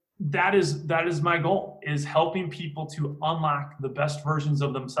that is my goal, is helping people to unlock the best versions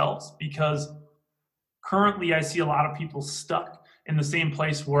of themselves, because currently I see a lot of people stuck in the same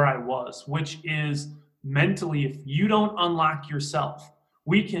place where I was, which is mentally, if you don't unlock yourself,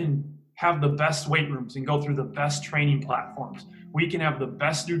 we can have the best weight rooms and go through the best training platforms. We can have the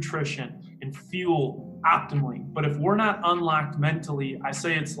best nutrition and fuel optimally. But if we're not unlocked mentally, I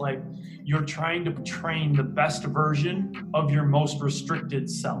say it's like you're trying to train the best version of your most restricted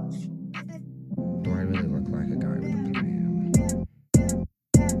self. Do I really look like a guy with a plan?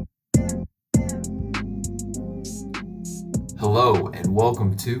 Hello, and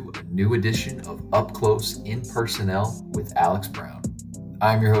welcome to a new edition of Up Close in Personnel with Alex Brown.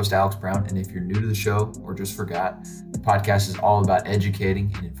 I'm your host, Alex Brown, and if you're new to the show or just forgot, the podcast is all about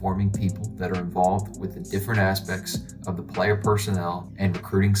educating and informing people that are involved with the different aspects of the player personnel and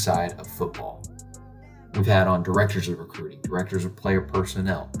recruiting side of football. We've had on directors of recruiting, directors of player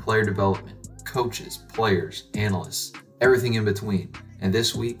personnel, player development, coaches, players, analysts, everything in between. And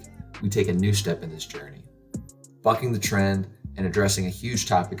this week, we take a new step in this journey. Bucking the trend and addressing a huge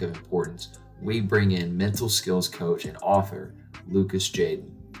topic of importance, we bring in mental skills coach and author, Lucas Jaden.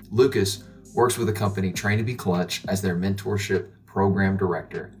 Lucas works with a company, Train to Be Clutch, as their mentorship program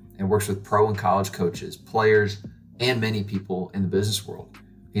director, and works with pro and college coaches, players, and many people in the business world.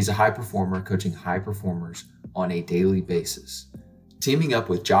 He's a high performer coaching high performers on a daily basis. Teaming up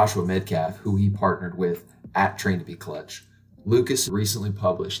with Joshua Medcalf, who he partnered with at Train to Be Clutch, Lucas recently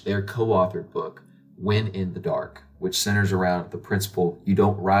published their co-authored book, Win in the Dark, which centers around the principle you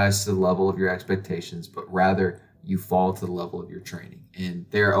don't rise to the level of your expectations, but rather you fall to the level of your training. And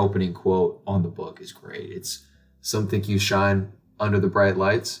their opening quote on the book is great. It's, "Some think you shine under the bright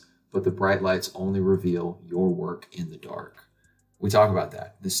lights, but the bright lights only reveal your work in the dark." We talk about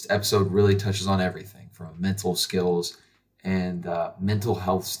that. This episode really touches on everything from mental skills and mental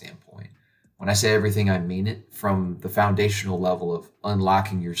health standpoint. When I say everything, I mean it, from the foundational level of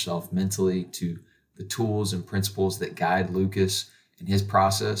unlocking yourself mentally to the tools and principles that guide Lucas in his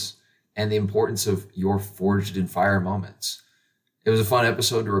process, and the importance of your forged in fire moments. It was a fun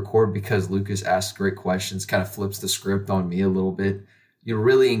episode to record because Lucas asks great questions, kind of flips the script on me a little bit. You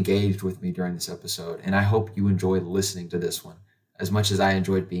really engaged with me during this episode, and I hope you enjoyed listening to this one as much as I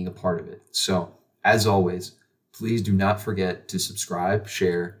enjoyed being a part of it. So, as always, please do not forget to subscribe,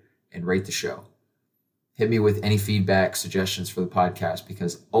 share, and rate the show. Hit me with any feedback, suggestions for the podcast,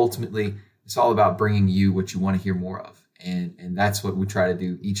 because ultimately it's all about bringing you what you want to hear more of. And that's what we try to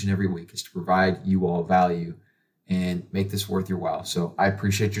do each and every week, is to provide you all value and make this worth your while. So I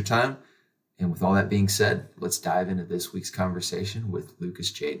appreciate your time. And with all that being said, let's dive into this week's conversation with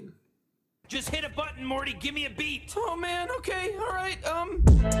Lucas Jaden. Just hit a button, Morty. Give me a beat. Oh, man. Okay. All right.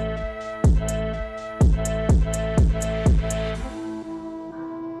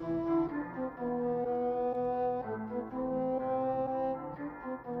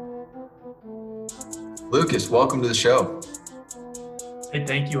 Lucas, welcome to the show. Hey,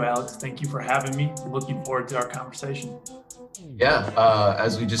 thank you, Alex. Thank you for having me. Looking forward to our conversation. Yeah,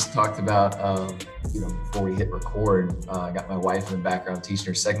 as we just talked about, before we hit record, I got my wife in the background teaching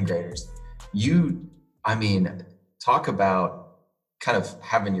her second graders. Talk about kind of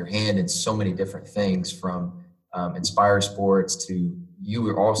having your hand in so many different things, from Inspire Sports to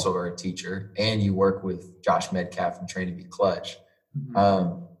you also are a teacher, and you work with Josh Medcalf and Train to Be Clutch.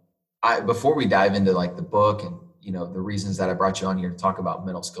 Mm-hmm. Before we dive into like the book and, the reasons that I brought you on here to talk about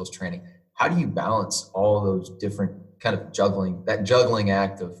mental skills training, how do you balance all those different kind of juggling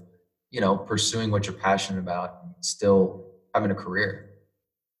act of, pursuing what you're passionate about and still having a career?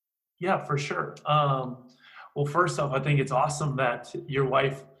 Yeah, for sure. Well, first off, I think it's awesome that your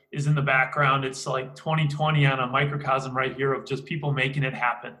wife is in the background. It's like 2020 on a microcosm right here of just people making it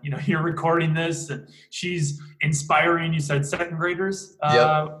happen. You're recording this and she's inspiring. You said second graders.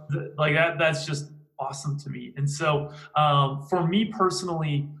 Yep. Like that's just awesome to me. And so for me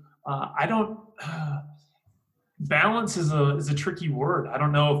personally, I don't, balance is a tricky word. I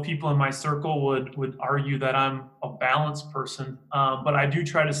don't know if people in my circle would argue that I'm a balanced person, but I do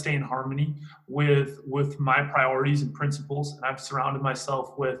try to stay in harmony with my priorities and principles. And I've surrounded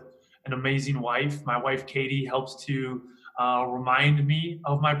myself with an amazing wife. My wife, Katie, helps to remind me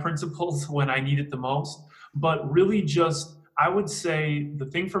of my principles when I need it the most. But really just, I would say the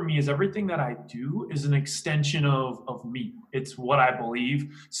thing for me is everything that I do is an extension of me. It's what I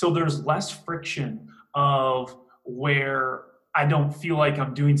believe. So there's less friction of where I don't feel like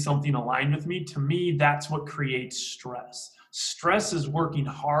I'm doing something aligned with me. To me, that's what creates stress. Stress is working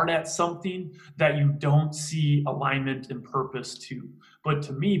hard at something that you don't see alignment and purpose to. But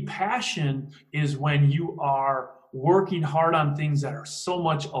to me, passion is when you are working hard on things that are so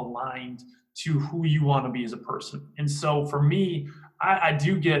much aligned to who you want to be as a person. And so for me, I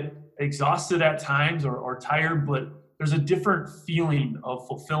do get exhausted at times or tired, but there's a different feeling of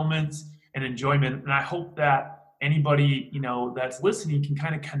fulfillment and enjoyment. And I hope that anybody, you know, that's listening can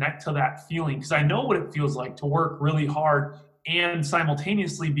kind of connect to that feeling, because I know what it feels like to work really hard and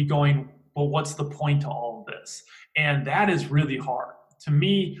simultaneously be going, well, what's the point to all of this? And that is really hard. To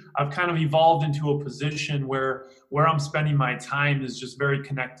me, I've kind of evolved into a position where I'm spending my time is just very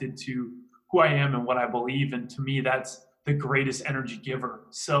connected to who I am and what I believe. And to me, that's the greatest energy giver.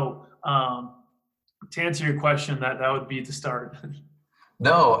 So to answer your question, that would be to start.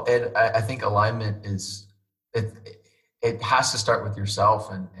 No, and I think alignment is, it has to start with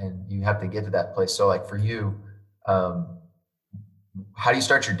yourself, and you have to get to that place. So like for you, how do you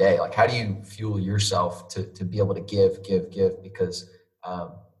start your day? Like, how do you fuel yourself to be able to give? Because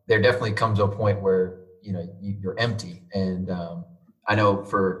there definitely comes a point where, you know, you're empty. And I know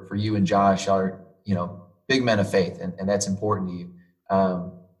for you and Josh are, you know, big men of faith, and that's important to you.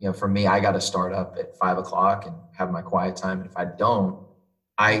 You know, for me, I got to start up at 5 o'clock and have my quiet time. And if I don't,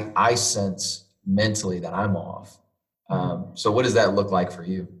 I sense mentally that I'm off. So what does that look like for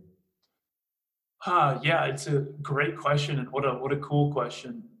you? Yeah, it's a great question, and what a cool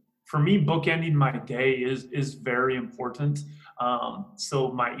question. For me, bookending my day is very important.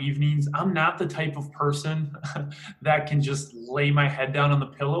 So my evenings, I'm not the type of person that can just lay my head down on the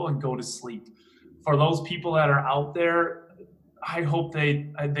pillow and go to sleep. For those people that are out there, I hope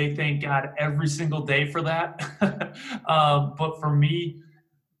they thank God every single day for that. But for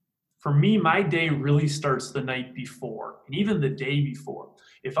me, my day really starts the night before, and even the day before.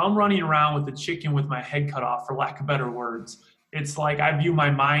 If I'm running around with the chicken with my head cut off, for lack of better words, it's like I view my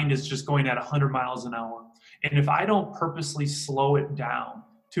mind as just going at 100 miles an hour. And if I don't purposely slow it down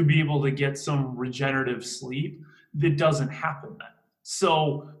to be able to get some regenerative sleep, that doesn't happen then.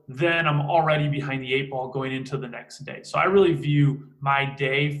 So then I'm already behind the 8 ball going into the next day. So I really view my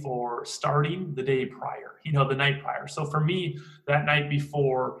day for starting the day prior, you know, the night prior. So for me, that night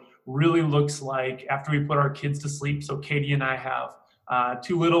before really looks like after we put our kids to sleep. So Katie and I have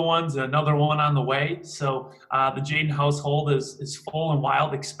 2 little ones and another one on the way. So the Jaden household is full and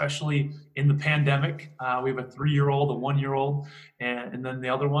wild, especially in the pandemic. We have a 3-year-old, a 1-year-old, and then the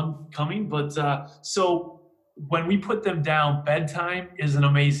other one coming. But so when we put them down, bedtime is an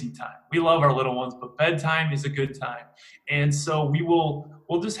amazing time. We love our little ones, but bedtime is a good time. And so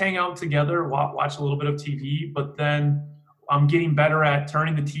we'll just hang out together, watch a little bit of TV, but then I'm getting better at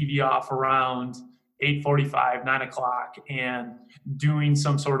turning the TV off around 8:45, 9 o'clock, and doing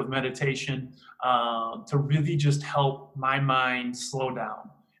some sort of meditation to really just help my mind slow down,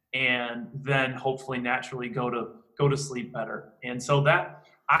 and then hopefully naturally go to sleep better. And so that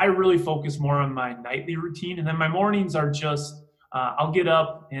I really focus more on my nightly routine, and then my mornings are just I'll get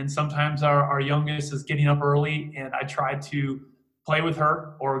up, and sometimes our youngest is getting up early, and I try to play with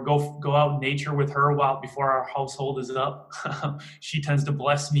her or go out in nature with her before our household is up. She tends to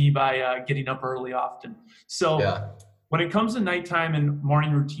bless me by getting up early often. So yeah. When it comes to nighttime and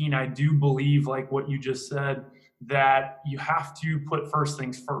morning routine, I do believe, like what you just said, that you have to put first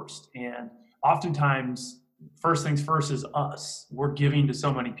things first. And oftentimes, first things first is us. We're giving to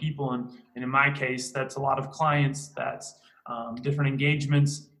so many people. And in my case, that's a lot of clients, that's different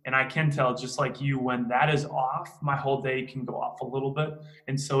engagements. And I can tell, just like you, when that is off, my whole day can go off a little bit.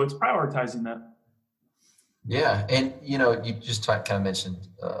 And so it's prioritizing that. Yeah. And, you know, you just kind of mentioned,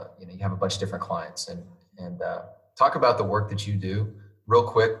 you know, you have a bunch of different clients, and talk about the work that you do real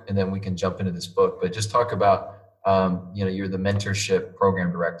quick, and then we can jump into this book. But just talk about, you know, you're the mentorship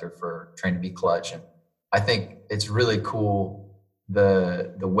program director for Train to Be Clutch. And I think it's really cool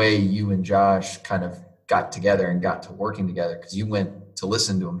the way you and Josh kind of got together and got to working together, because you went to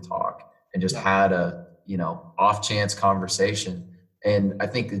listen to him talk and just had a, you know, off chance conversation. And I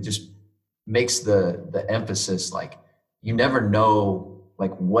think it just makes the emphasis, like, you never know,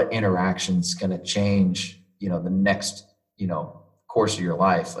 like, what interaction's going to change, you know, the next, you know, course of your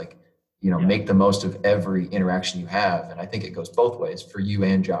life. Like, you know, make the most of every interaction you have. And I think it goes both ways for you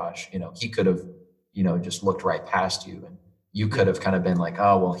and Josh. You know, he could have, you know, just looked right past you, and you could have kind of been like,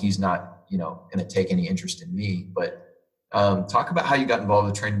 oh, well, he's not, you know, going to take any interest in me. But talk about how you got involved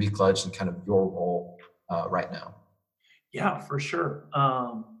with Train to Be Clutch and kind of your role right now. Yeah, for sure.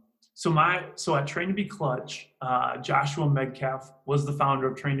 So at Train to Be Clutch, Joshua Medcalf was the founder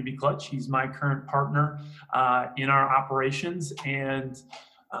of Train to Be Clutch. He's my current partner in our operations. And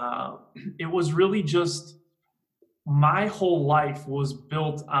it was really just, my whole life was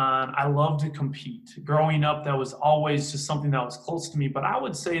built on, I love to compete. Growing up, that was always just something that was close to me. But I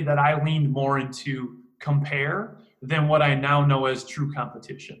would say that I leaned more into compare than what I now know as true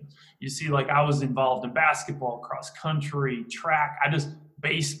competition. You see, like I was involved in basketball, cross country, track,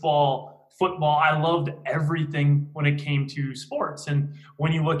 baseball, football. I loved everything when it came to sports. And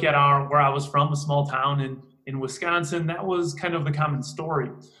when you look at where I was from, a small town in Wisconsin, that was kind of the common story.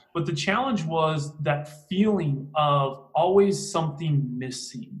 But the challenge was that feeling of always something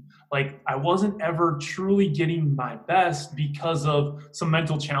missing. Like I wasn't ever truly getting my best because of some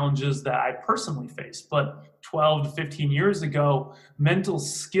mental challenges that I personally faced. But 12 to 15 years ago, mental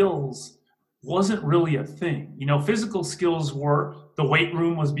skills wasn't really a thing. Physical skills were, the weight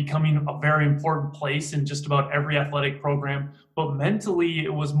room was becoming a very important place in just about every athletic program. But mentally,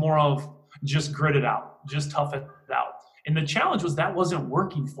 it was more of just grit it out, just tough it out. And the challenge was that wasn't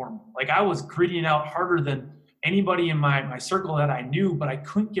working for me. Like I was gritting out harder than anybody in my circle that I knew, but I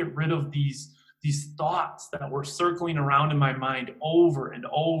couldn't get rid of these thoughts that were circling around in my mind over and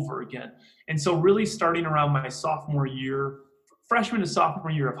over again. And so really starting around my freshman to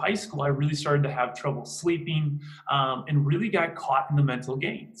sophomore year of high school, I really started to have trouble sleeping and really got caught in the mental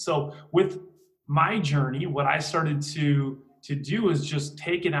game. So with my journey, what I started to do is just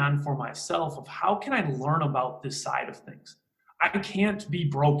take it on for myself of how can I learn about this side of things? I can't be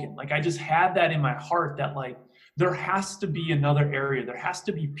broken. Like I just had that in my heart that like, there has to be another area. There has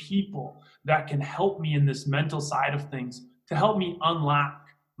to be people that can help me in this mental side of things to help me unlock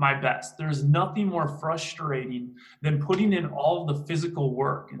my best. There's nothing more frustrating than putting in all the physical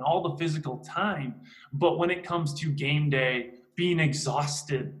work and all the physical time. But when it comes to game day, being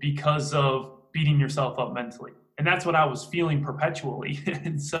exhausted because of beating yourself up mentally. And that's what I was feeling perpetually.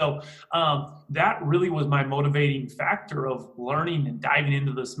 And so that really was my motivating factor of learning and diving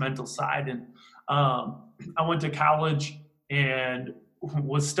into this mental side. And I went to college and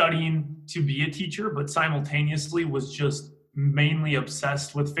was studying to be a teacher, but simultaneously was just mainly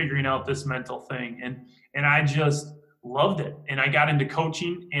obsessed with figuring out this mental thing. And I just loved it. And I got into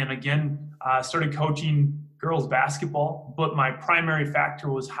coaching and again, started coaching girls basketball. But my primary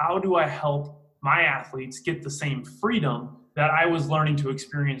factor was how do I help my athletes get the same freedom that I was learning to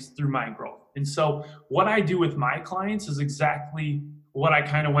experience through my growth. And so what I do with my clients is exactly what I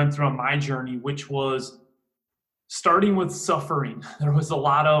kind of went through on my journey, which was starting with suffering. There was a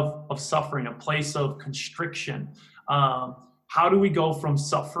lot of suffering, a place of constriction. How do we go from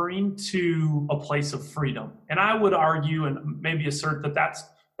suffering to a place of freedom? And I would argue and maybe assert that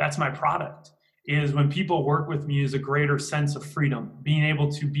that's my product, is when people work with me is a greater sense of freedom, being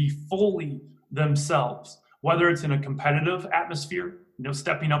able to be fully themselves, whether it's in a competitive atmosphere,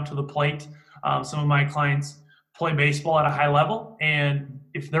 stepping up to the plate. Some of my clients play baseball at a high level, and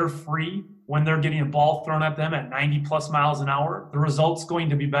if they're free when they're getting a ball thrown at them at 90 plus miles an hour, the result's going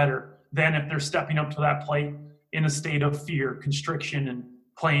to be better than if they're stepping up to that plate in a state of fear, constriction, and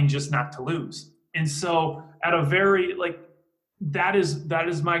playing just not to lose. And so at a very that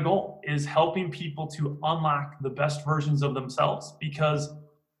is my goal, is helping people to unlock the best versions of themselves, because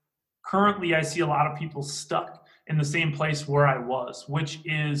currently I see a lot of people stuck in the same place where I was, which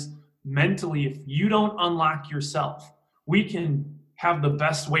is mentally, if you don't unlock yourself, we can have the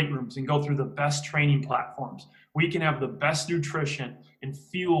best weight rooms and go through the best training platforms. We can have the best nutrition and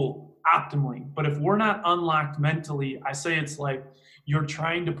fuel optimally. But if we're not unlocked mentally, I say it's like you're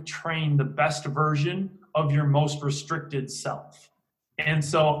trying to train the best version of your most restricted self. And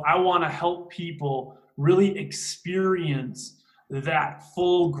so I want to help people really experience that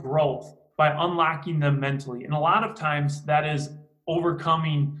full growth by unlocking them mentally. And a lot of times that is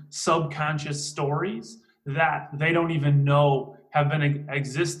overcoming subconscious stories that they don't even know have been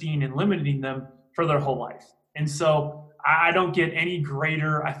existing and limiting them for their whole life. And so I don't get any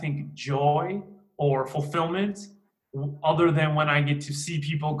greater, I think, joy or fulfillment other than when I get to see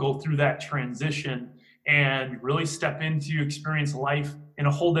people go through that transition and really step into experience life in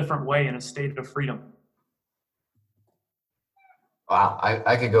a whole different way, in a state of freedom. Wow,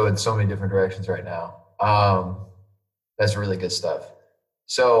 I could go in so many different directions right now. That's really good stuff.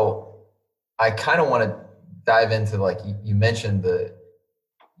 So I kind of want to dive into, like you mentioned,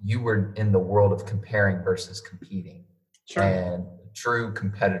 you were in the world of comparing versus competing. Sure. And true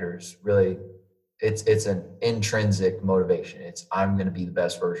competitors, really, it's an intrinsic motivation. It's, I'm going to be the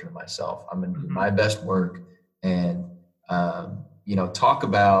best version of myself. I'm going to do my best work. And, talk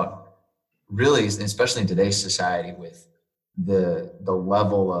about really, especially in today's society with the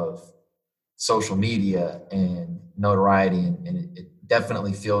level of social media and notoriety, and it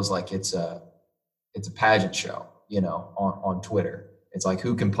definitely feels like it's a pageant show, on Twitter. It's like,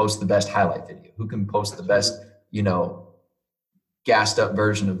 who can post the best highlight video? Who can post the best, gassed up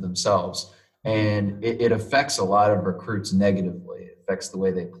version of themselves? And it affects a lot of recruits negatively. It affects the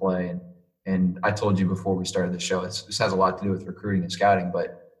way they play. and I told you before we started the show, this has a lot to do with recruiting and scouting,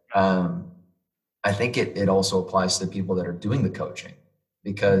 but I think it also applies to the people that are doing the coaching,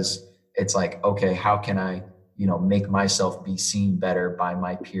 because it's like, okay, how can I, make myself be seen better by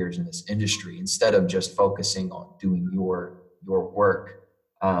my peers in this industry instead of just focusing on doing your work.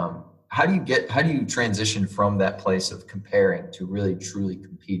 How do you transition from that place of comparing to really truly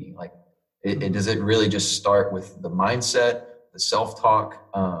competing? Like, does it really just start with the mindset, the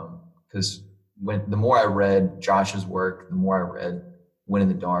self-talk? Because the more I read Josh's work, the more I read Win in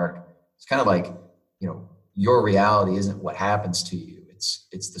the Dark, it's kind of like, your reality isn't what happens to you.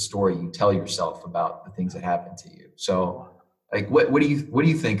 It's the story you tell yourself about the things that happen to you. So, like, what do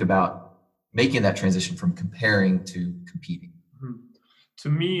you think about making that transition from comparing to competing? Mm-hmm. To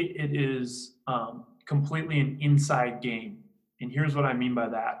me, it is completely an inside game. And here's what I mean by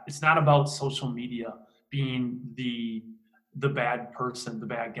that. It's not about social media being the bad person, the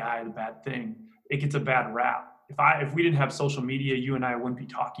bad guy, the bad thing. It gets a bad rap. If we didn't have social media, you and I wouldn't be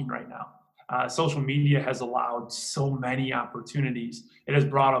talking right now. Social media has allowed so many opportunities. It has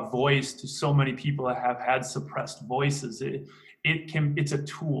brought a voice to so many people that have had suppressed voices. It's a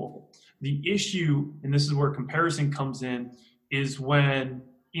tool. The issue, and this is where comparison comes in, is when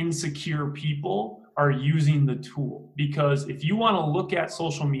insecure people are using the tool. Because if you want to look at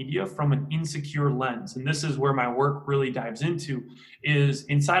social media from an insecure lens, and this is where my work really dives into, is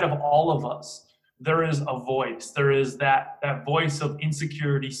inside of all of us, there is a voice. There is that voice of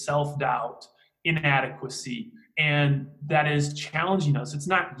insecurity, self-doubt, inadequacy, and that is challenging us. It's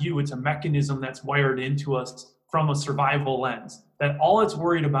not you, it's a mechanism that's wired into us from a survival lens, that all it's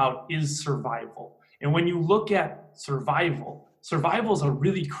worried about is survival. And when you look at survival is a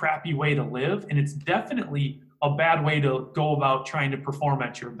really crappy way to live, and it's definitely a bad way to go about trying to perform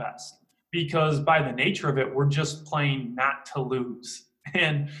at your best. Because by the nature of it, we're just playing not to lose.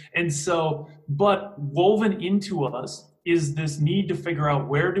 And so, but woven into us is this need to figure out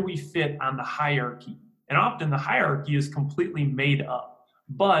where do we fit on the hierarchy. And often the hierarchy is completely made up.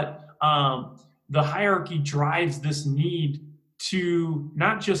 But the hierarchy drives this need to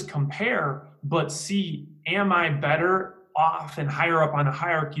not just compare, but see, am I better off and higher up on a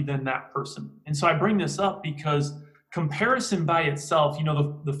hierarchy than that person? And so I bring this up because comparison by itself,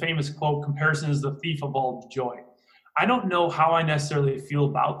 the famous quote, comparison is the thief of all joy. I don't know how I necessarily feel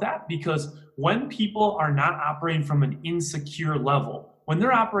about that, because when people are not operating from an insecure level, when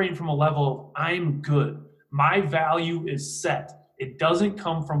they're operating from a level of I'm good, my value is set, it doesn't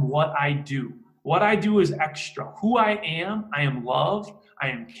come from what I do. What I do is extra. Who I am loved, I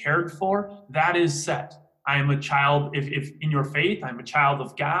am cared for, that is set. I am a child, if in your faith, I'm a child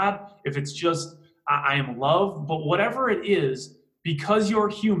of God. If it's just I am loved, but whatever it is, because you're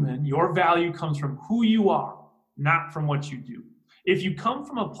human, your value comes from who you are, not from what you do. If you come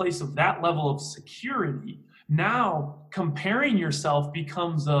from a place of that level of security, now comparing yourself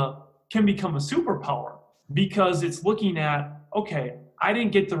can become a superpower, because it's looking at, okay, I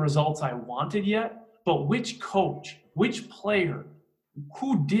didn't get the results I wanted yet, but which coach, which player,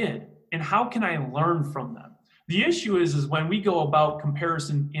 who did, and how can I learn from them? The issue is when we go about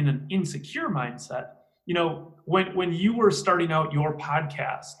comparison in an insecure mindset. When you were starting out your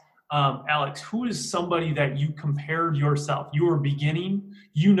podcast, Alex, who is somebody that you compared yourself? You were beginning,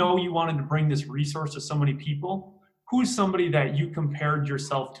 you wanted to bring this resource to so many people. Who's somebody that you compared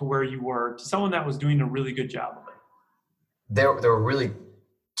yourself to where you were, to someone that was doing a really good job of it? There were really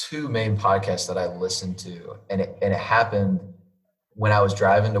two main podcasts that I listened to, and it happened when I was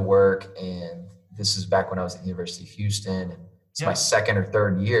driving to work, and this is back when I was at the University of Houston, and it's my second or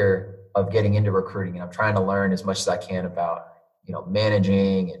third year of getting into recruiting, and I'm trying to learn as much as I can about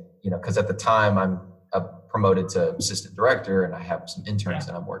managing, and because at the time I'm promoted to assistant director, and I have some interns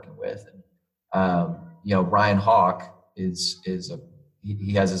that I'm working with, and Ryan Hawk he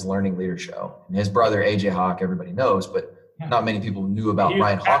has his Learning Leader show, and his brother AJ Hawk everybody knows, but not many people knew about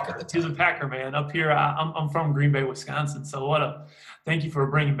Ryan Hawk at the time. He's a Packer man up here. I'm from Green Bay, Wisconsin, so thank you for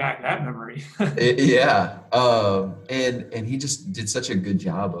bringing back that memory. And he just did such a good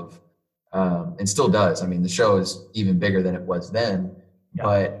job of, and still does. I mean, the show is even bigger than it was then,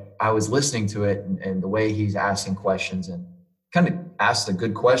 but I was listening to it, and the way he's asking questions, and kind of asked a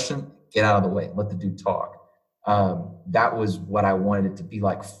good question, get out of the way, let the dude talk. That was what I wanted it to be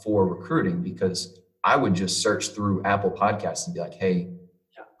like for recruiting, because I would just search through Apple Podcasts and be like, hey,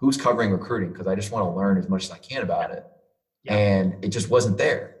 who's covering recruiting? Because I just want to learn as much as I can about it. And it just wasn't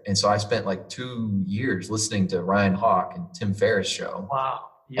there. And so I spent like 2 years listening to Ryan Hawk and Tim Ferriss show. Wow.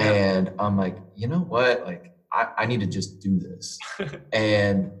 Yeah. And I'm like, you know what? Like, I need to just do this.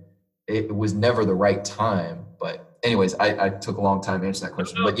 And it was never the right time, but anyways, I took a long time to answer that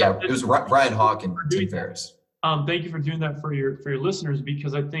question. No, But yeah, it was Brian Hawk and for Tim doing that. Ferriss. Thank you for doing that for your listeners,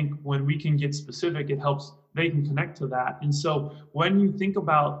 because I think when we can get specific, it helps, they can connect to that. And so when you think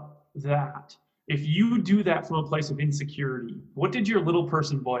about that, if you do that from a place of insecurity, what did your little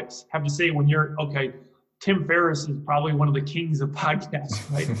person voice have to say when you're, okay, Tim Ferriss is probably one of the kings of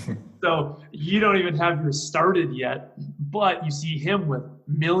podcasts, right? So you don't even have yours started yet, but you see him with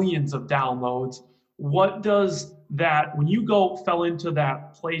millions of downloads. What does that, when you fell into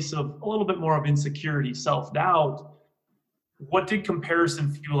that place of a little bit more of insecurity, self-doubt, what did comparison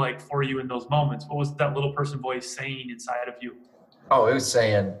feel like for you in those moments? What was that little person voice saying inside of you? Oh, it was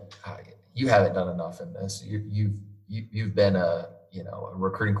saying, you haven't done enough in this. You've been a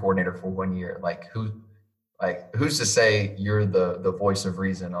recruiting coordinator for 1 year. Who's to say you're the voice of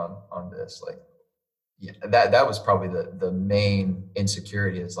reason on this? Like, yeah, that was probably the main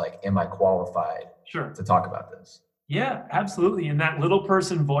insecurity, is like, am I qualified to talk about this? Yeah, absolutely. And that little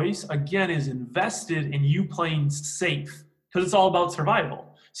person voice, again, is invested in you playing safe, because it's all about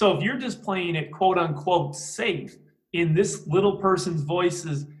survival. So if you're just playing it quote unquote safe in this little person's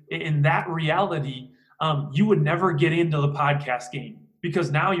voices, in that reality, you would never get into the podcast game,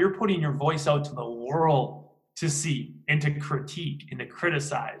 because now you're putting your voice out to the world to see and to critique and to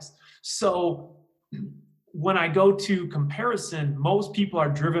criticize. So when I go to comparison, most people are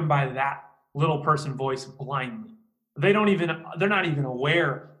driven by that little person voice blindly. They're not even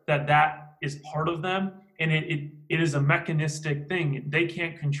aware that is part of them. And it is a mechanistic thing. They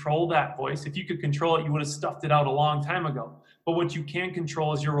can't control that voice. If you could control it, you would have stuffed it out a long time ago. But what you can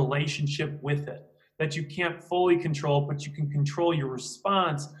control is your relationship with it. That you can't fully control, but you can control your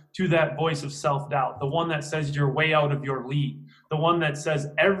response to that voice of self-doubt. The one that says you're way out of your league. The one that says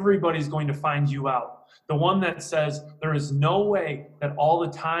everybody's going to find you out. The one that says there is no way that all the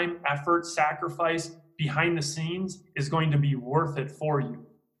time, effort, sacrifice behind the scenes is going to be worth it for you.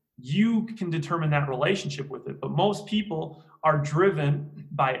 You can determine that relationship with it. But most people are driven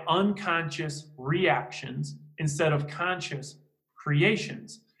by unconscious reactions instead of conscious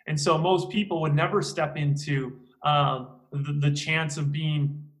creations. And so most people would never step into the chance of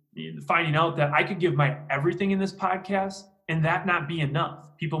finding out that I could give my everything in this podcast and that not be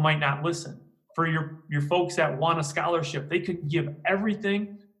enough. People might not listen. For your folks that want a scholarship, they could give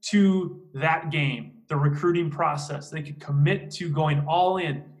everything to that game, the recruiting process. They could commit to going all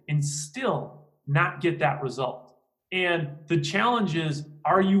in and still not get that result. And the challenge is,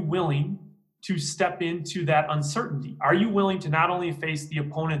 are you willing to step into that uncertainty? Are you willing to not only face the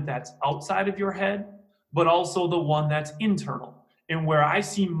opponent that's outside of your head, but also the one that's internal? And where I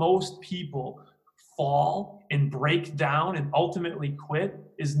see most people fall and break down and ultimately quit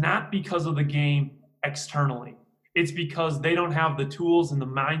is not because of the game externally. It's because they don't have the tools and the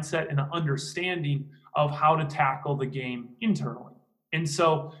mindset and the understanding of how to tackle the game internally. And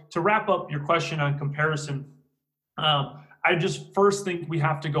so to wrap up your question on comparison, I just first think we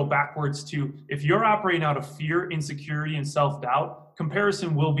have to go backwards to, if you're operating out of fear, insecurity, and self-doubt,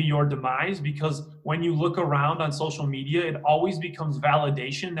 comparison will be your demise, because when you look around on social media, it always becomes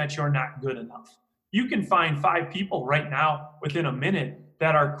validation that you're not good enough. You can find 5 people right now within a minute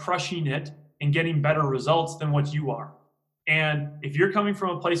that are crushing it and getting better results than what you are. And if you're coming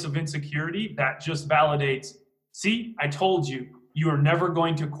from a place of insecurity, that just validates, see, I told you, you are never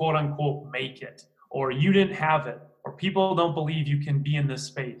going to quote unquote make it, or you didn't have it, or people don't believe you can be in this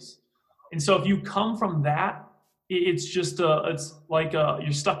space. And so if you come from that, it's just it's like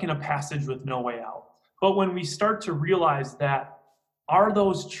you're stuck in a passage with no way out. But when we start to realize that, are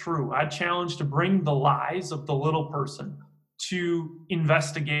those true? I challenge to bring the lies of the little person to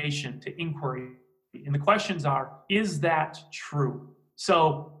investigation, to inquiry. And the questions are, is that true?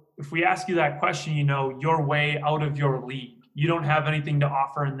 So if we ask you that question, you're way out of your league. You don't have anything to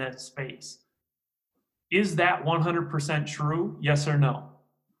offer in that space. Is that 100% true? Yes or no?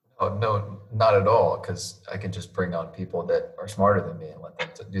 Oh, no, not at all, because I can just bring on people that are smarter than me and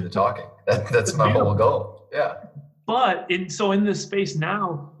let them do the talking. That's my whole goal. Yeah. But in this space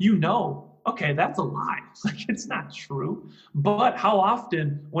now, okay, that's a lie. Like, it's not true. But how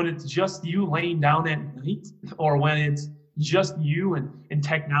often, when it's just you laying down at night, or when it's just you and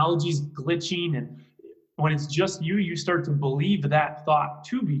technology's glitching, and when it's just you, you start to believe that thought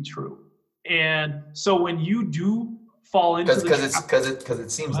to be true. And so when you do fall into because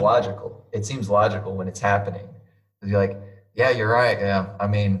it seems logical. It seems logical when it's happening. You're like, yeah, you're right. Yeah, I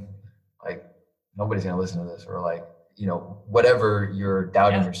mean, like, nobody's gonna listen to this, or like, whatever you're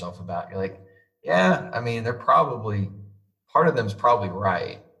doubting yourself about. You're like, yeah, I mean, part of them's probably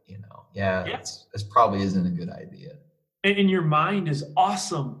right. This probably isn't a good idea. And your mind is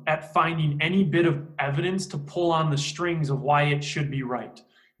awesome at finding any bit of evidence to pull on the strings of why it should be right.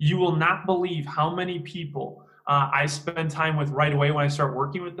 You will not believe how many people I spend time with right away when I start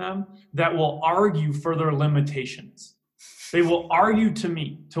working with them that will argue for their limitations. They will argue to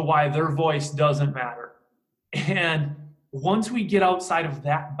me to why their voice doesn't matter. And once we get outside of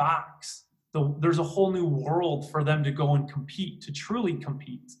that box, there's a whole new world for them to go and compete, to truly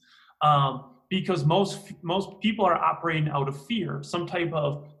compete. Because most people are operating out of fear. Some type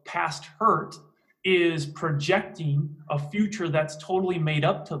of past hurt is projecting a future that's totally made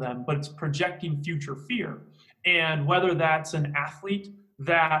up to them, but it's projecting future fear. And whether that's an athlete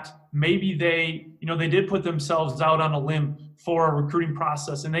that maybe they did put themselves out on a limb for a recruiting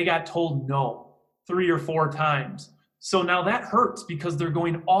process and they got told no 3 or 4 times. So now that hurts because they're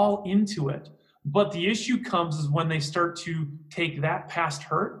going all into it. But the issue comes is when they start to take that past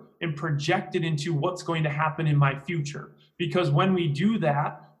hurt and project it into what's going to happen in my future. Because when we do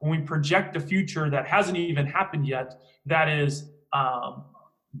that, when we project a future that hasn't even happened yet, that is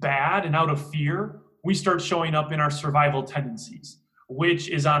bad and out of fear, we start showing up in our survival tendencies, which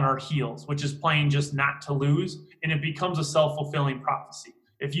is on our heels, which is playing just not to lose, and it becomes a self-fulfilling prophecy.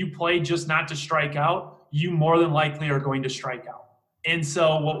 If you play just not to strike out, you more than likely are going to strike out. And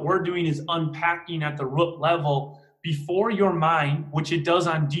so what we're doing is unpacking at the root level before your mind, which it does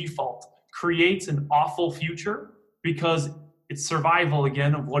on default, creates an awful future because it's survival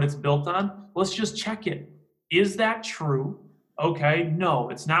again of what it's built on. Let's just check it. Is that true? Okay, no,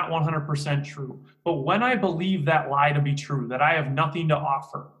 it's not 100% true. But when I believe that lie to be true, that I have nothing to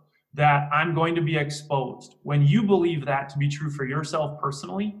offer, that I'm going to be exposed, when you believe that to be true for yourself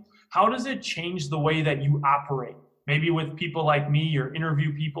personally, how does it change the way that you operate? Maybe with people like me or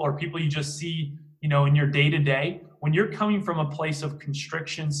interview people or people you just see, in your day-to-day. When you're coming from a place of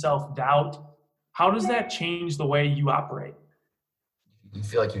constriction, self-doubt, how does that change the way you operate? You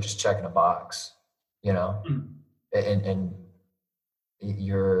feel like you're just checking a box, and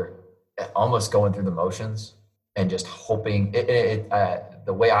you're almost going through the motions and just hoping.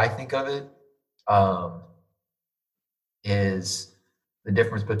 The way I think of it is the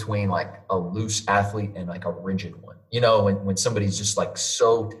difference between like a loose athlete and like a rigid one. When somebody's just like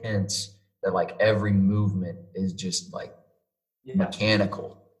so tense that like every movement is just like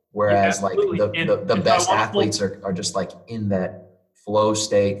mechanical, whereas like the best athletes are just like in that flow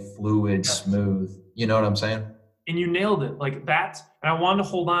state, fluid, smooth. You know what I'm saying? And you nailed it. Like that. And I want to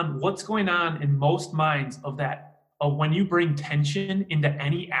hold on. What's going on in most minds of that? When you bring tension into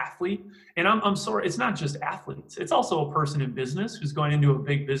any athlete, and I'm sorry, it's not just athletes. It's also a person in business who's going into a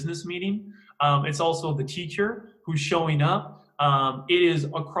big business meeting. It's also the teacher who's showing up. It is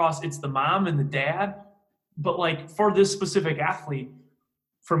across, it's the mom and the dad. But like for this specific athlete,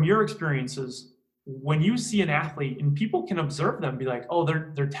 from your experiences, when you see an athlete and people can observe them, be like, oh,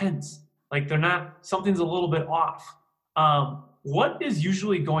 they're tense. Like they're not, something's a little bit off. What is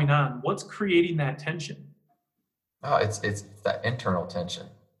usually going on? What's creating that tension? Oh, it's that internal tension.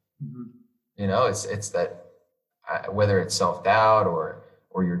 Mm-hmm. It's that whether it's self-doubt or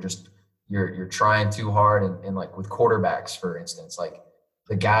you're trying too hard, and like with quarterbacks, for instance, like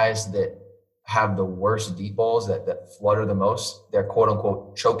the guys that have the worst deep balls that flutter the most, they're quote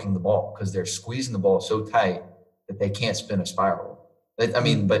unquote choking the ball because they're squeezing the ball so tight that they can't spin a spiral.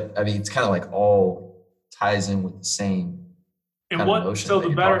 It's kind of like all ties in with the same. And what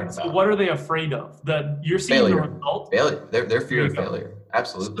what are they afraid of? That you're seeing failure. The result? Failure. They're fear of failure.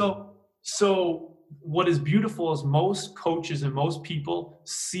 Absolutely. So what is beautiful is most coaches and most people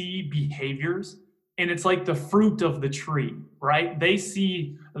see behaviors, and it's like the fruit of the tree, right? They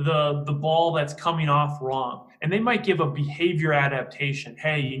see the ball that's coming off wrong, and they might give a behavior adaptation.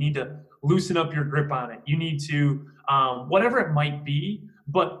 Hey, you need to loosen up your grip on it. You need to whatever it might be.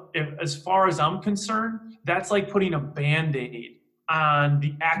 But as far as I'm concerned, that's like putting a Band-Aid on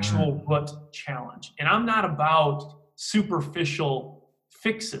the actual root challenge. And I'm not about superficial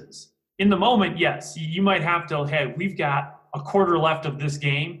fixes. In the moment, yes, you might have to, hey, we've got a quarter left of this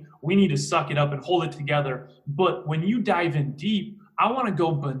game. We need to suck it up and hold it together. But when you dive in deep, I want to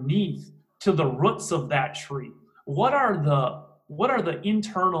go beneath to the roots of that tree. What are the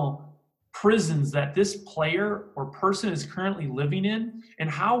internal prisons that this player or person is currently living in, and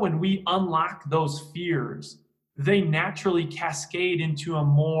how when we unlock those fears, they naturally cascade into a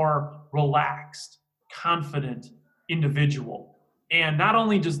more relaxed, confident individual. And not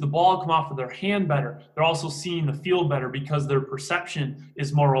only does the ball come off of their hand better, they're also seeing the field better because their perception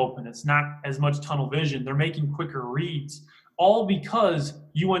is more open. It's not as much tunnel vision. They're making quicker reads, all because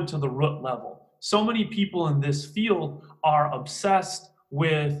you went to the root level. So many people in this field are obsessed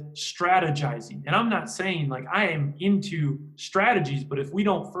with strategizing. And I'm not saying like I am into strategies, but if we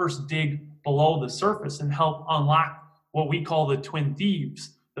don't first dig below the surface and help unlock what we call the twin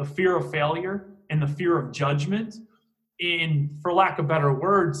thieves, the fear of failure and the fear of judgment, for lack of better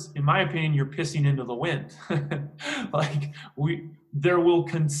words, in my opinion, you're pissing into the wind. Like there will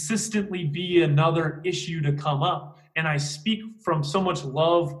consistently be another issue to come up. And I speak from so much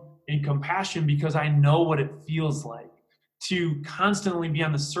love and compassion because I know what it feels like to constantly be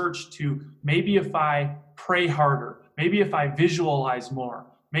on the search to, maybe if I pray harder, maybe if I visualize more,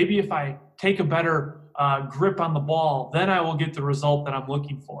 maybe if I take a better grip on the ball, then I will get the result that I'm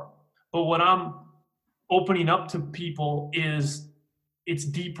looking for. But what I'm opening up to people is it's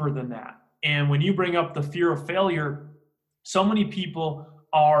deeper than that. And when you bring up the fear of failure, so many people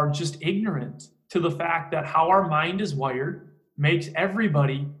are just ignorant to the fact that how our mind is wired makes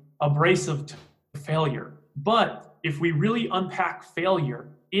everybody abrasive to failure. But if we really unpack failure,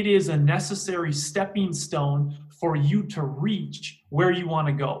 it is a necessary stepping stone for you to reach where you want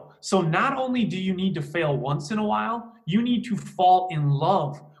to go. So not only do you need to fail once in a while, you need to fall in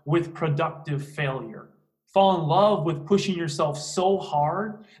love with productive failure. Fall in love with pushing yourself so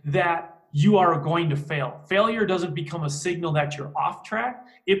hard that you are going to fail. Failure doesn't become a signal that you're off track.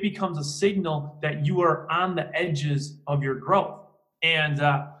 It becomes a signal that you are on the edges of your growth. And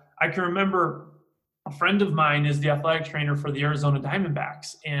I can remember a friend of mine is the athletic trainer for the Arizona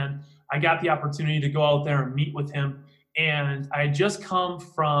Diamondbacks. And I got the opportunity to go out there and meet with him. And I had just come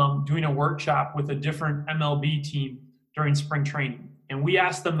from doing a workshop with a different MLB team during spring training. And we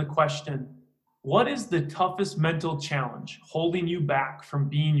asked them the question, what is the toughest mental challenge holding you back from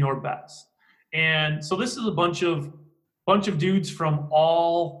being your best? And so this is a bunch of dudes from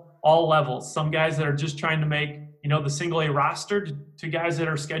all levels. Some guys that are just trying to make, the single A roster to guys that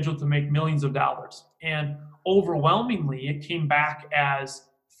are scheduled to make millions of dollars. And overwhelmingly, it came back as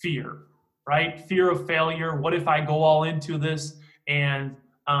fear, right? Fear of failure. What if I go all into this and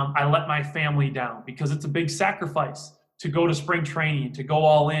I let my family down? Because it's a big sacrifice to go to spring training, to go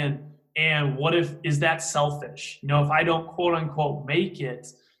all in. And what is that selfish? If I don't quote unquote make it,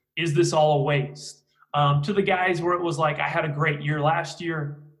 is this all a waste? To the guys where it was like, I had a great year last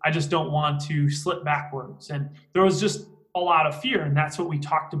year, I just don't want to slip backwards. And there was just a lot of fear, and that's what we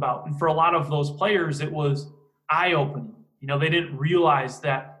talked about. And for a lot of those players, it was eye-opening. They didn't realize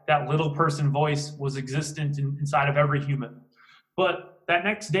that that little person voice was existent inside of every human. But that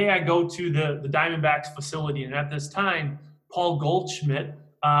next day I go to the Diamondbacks facility, and at this time, Paul Goldschmidt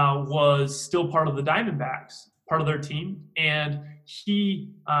was still part of the Diamondbacks, part of their team. And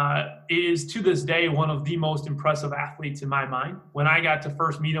he is to this day one of the most impressive athletes in my mind. When I got to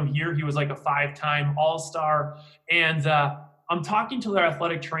first meet him here, he was like a 5-time All-Star. And I'm talking to their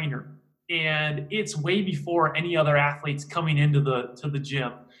athletic trainer, and it's way before any other athletes coming into the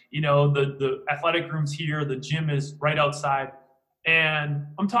gym. The athletic room's here, the gym is right outside. And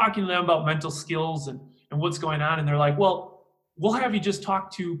I'm talking to them about mental skills and what's going on. And they're like, well, we'll have you just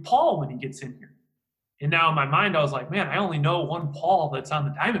talk to Paul when he gets in here. And now in my mind, I was like, man, I only know one Paul that's on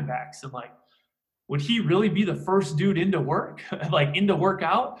the Diamondbacks. And like, would he really be the first dude into work, like into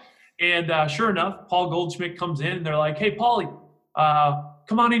workout? And sure enough, Paul Goldschmidt comes in and they're like, hey, Paulie,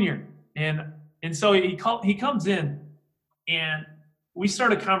 come on in here. And so he comes in and we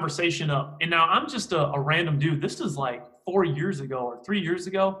start a conversation up. And now I'm just a random dude. This is like 4 years ago or 3 years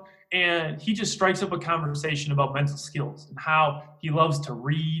ago. And he just strikes up a conversation about mental skills and how he loves to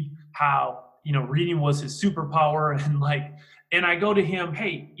read, how, reading was his superpower. And I go to him,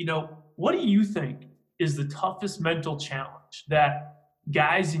 hey, what do you think is the toughest mental challenge that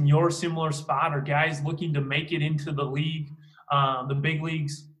guys in your similar spot or guys looking to make it into the league, the big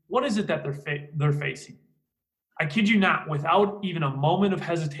leagues, what is it that they're facing? I kid you not, without even a moment of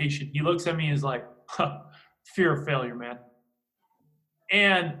hesitation, he looks at me and is like, fear of failure, man.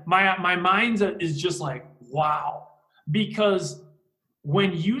 And my mind is just like, wow. Because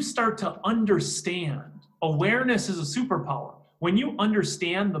when you start to understand, awareness is a superpower. When you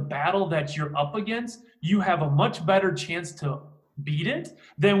understand the battle that you're up against, you have a much better chance to beat it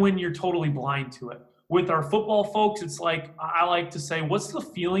than when you're totally blind to it. With our football folks, it's like, I like to say, what's the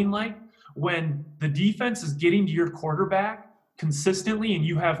feeling like when the defense is getting to your quarterback consistently and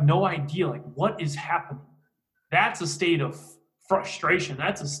you have no idea, like, what is happening? That's a state of frustration.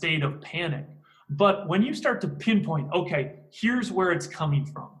 That's a state of panic. But when you start to pinpoint, okay, here's where it's coming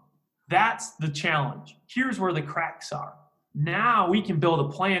from. That's the challenge. Here's where the cracks are. Now we can build a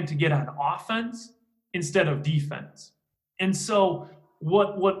plan to get on offense instead of defense. And so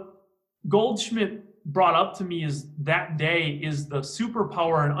what Goldschmidt brought up to me is that day is the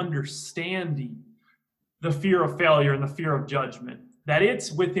superpower in understanding the fear of failure and the fear of judgment. that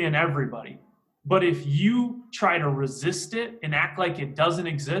it's within everybody. But if you try to resist it and act like it doesn't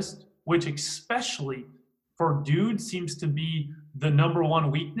exist, which especially for dudes seems to be the number one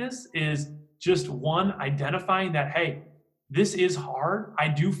weakness, is just one, identifying that, hey, this is hard. I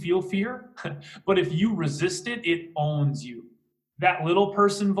do feel fear. But if you resist it, it owns you. That little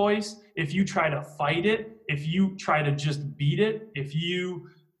person voice, if you try to fight it, if you try to just beat it, if you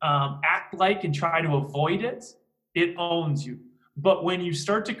act like and try to avoid it, it owns you. But when you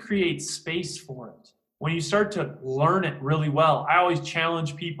start to create space for it, when you start to learn it really well, I always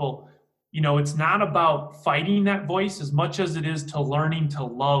challenge people, it's not about fighting that voice as much as it is to learning to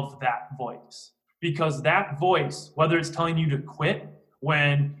love that voice. Because that voice, whether it's telling you to quit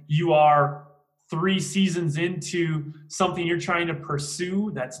when you are 3 seasons into something you're trying to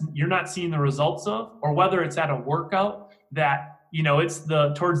pursue that's you're not seeing the results of, or whether it's at a workout that, it's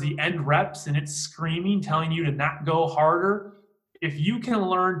towards the end reps and it's screaming, telling you to not go harder. If you can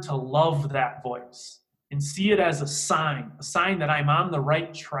learn to love that voice and see it as a sign that I'm on the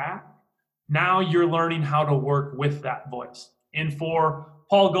right track, now you're learning how to work with that voice. And for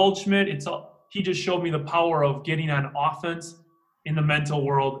Paul Goldschmidt, he just showed me the power of getting on offense in the mental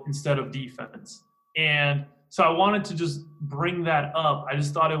world instead of defense. And so I wanted to just bring that up. I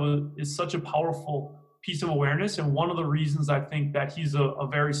just thought it's such a powerful piece of awareness, and one of the reasons I think that he's a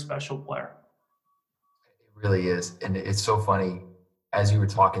very special player. It really is. And it's so funny. As you were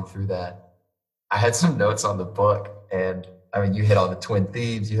talking through that, I had some notes on the book, and I mean, you hit on the twin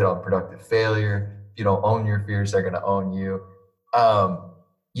thieves, you hit on productive failure. If you don't own your fears, they're going to own you.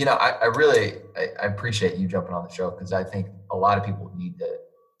 I really appreciate you jumping on the show, because I think a lot of people need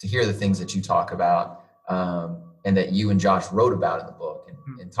to hear the things that you talk about, and that you and Josh wrote about in the book,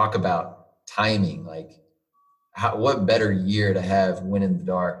 and talk about timing. Like, what better year to have Win in the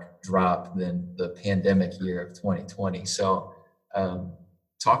Dark drop than the pandemic year of 2020? So,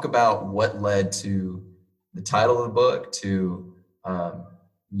 talk about what led to the title of the book, to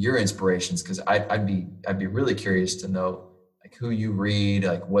your inspirations, because I'd be really curious to know, like, who you read,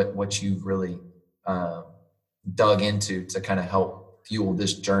 like what you've really dug into to kind of help fuel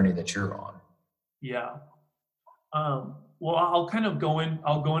this journey that you're on. Yeah. Well, I'll go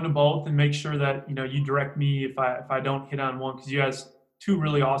into both and make sure that you direct me if I don't hit on one, because you asked 2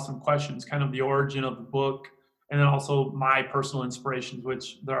 really awesome questions, kind of the origin of the book, and then also my personal inspirations,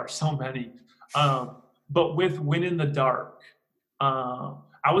 which there are so many. But with Win in the Dark,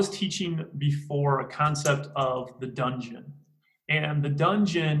 I was teaching before a concept of the dungeon. And the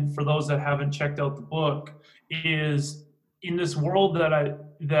dungeon, for those that haven't checked out the book, is in this world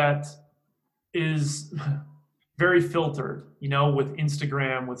that is very filtered, with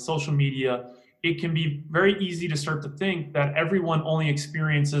Instagram, with social media. It can be very easy to start to think that everyone only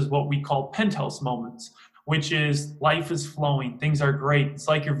experiences what we call penthouse moments, which is life is flowing, things are great. It's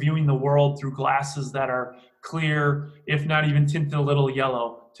like you're viewing the world through glasses that are clear, if not even tinted a little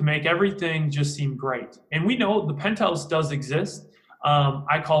yellow, to make everything just seem great. And we know the penthouse does exist.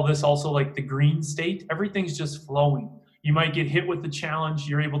 I call this also like the green state. Everything's just flowing. You might get hit with the challenge,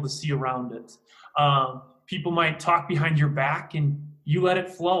 you're able to see around it. People might talk behind your back and you let it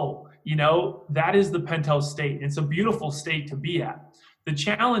flow. That is the penthouse state. It's a beautiful state to be at. The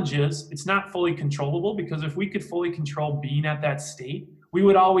challenge is it's not fully controllable, because if we could fully control being at that state, we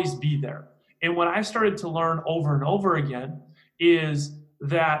would always be there. And what I started to learn over and over again is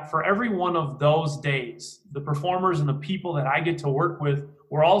that for every one of those days, the performers and the people that I get to work with,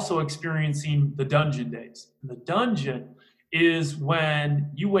 we're also experiencing the dungeon days. And the dungeon is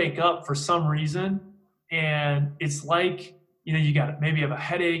when you wake up for some reason and it's like, you maybe have a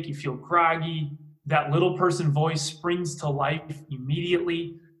headache, you feel groggy. That little person voice springs to life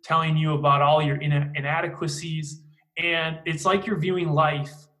immediately, telling you about all your inadequacies. And it's like you're viewing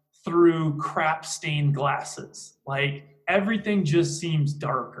life through crap-stained glasses. Like, everything just seems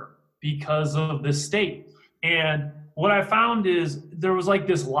darker because of this state. And what I found is there was like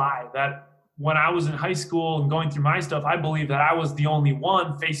this lie that when I was in high school and going through my stuff, I believed that I was the only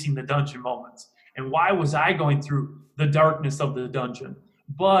one facing the dungeon moments. And why was I going through the darkness of the dungeon?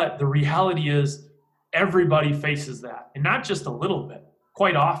 But the reality is everybody faces that, and not just a little bit,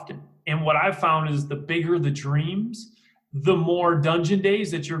 quite often. And what I've found is the bigger the dreams, the more dungeon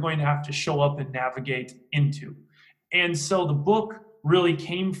days that you're going to have to show up and navigate into. And so the book really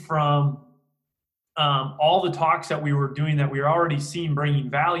came from all the talks that we were doing that we were already seeing bringing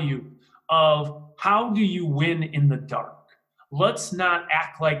value of how do you win in the dark? Let's not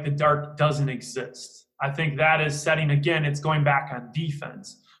act like the dark doesn't exist. I think that is setting, again, it's going back on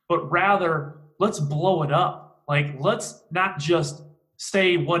defense, but rather let's blow it up. Like, let's not just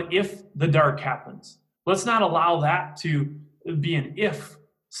say, what if the dark happens? Let's not allow that to it'd be an if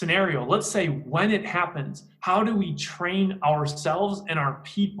scenario. Let's say when it happens, how do we train ourselves and our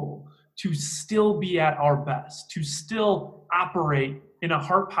people to still be at our best, to still operate in a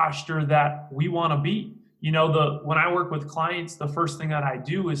heart posture that we want to be? When I work with clients, the first thing that I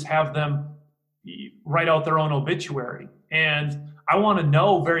do is have them write out their own obituary. And I want to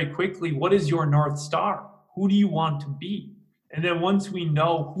know very quickly, what is your North Star? Who do you want to be? And then once we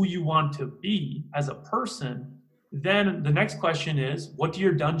know who you want to be as a person, then the next question is, what do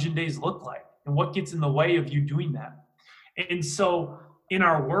your dungeon days look like? And what gets in the way of you doing that? And so in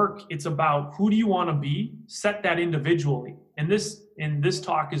our work, it's about who do you want to be? Set that individually. And this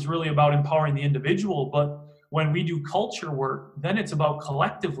talk is really about empowering the individual. But when we do culture work, then it's about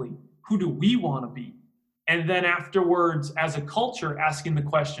collectively, who do we want to be? And then afterwards, as a culture, asking the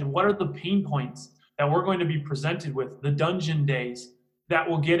question, what are the pain points that we're going to be presented with, the dungeon days that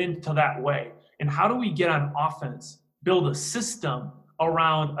will get into that way? And how do we get on offense, build a system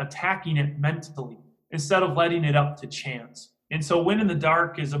around attacking it mentally instead of letting it up to chance? And so Win in the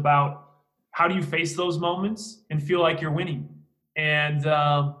Dark is about how do you face those moments and feel like you're winning? And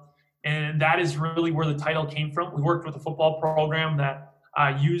that is really where the title came from. We worked with a football program that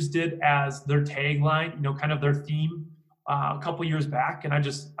used it as their tagline, kind of their theme a couple years back. And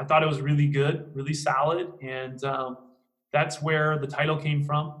I thought it was really good, really solid. And that's where the title came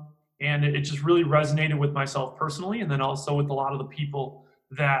from. And it just really resonated with myself personally, and then also with a lot of the people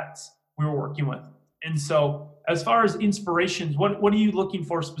that we were working with. And so as far as inspirations, what are you looking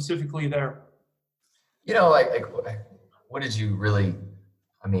for specifically there? Like what did you really,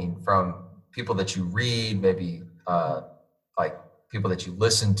 from people that you read, maybe like people that you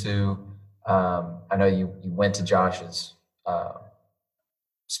listen to? I know you went to Josh's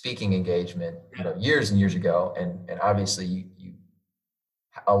speaking engagement, years and years ago, and obviously you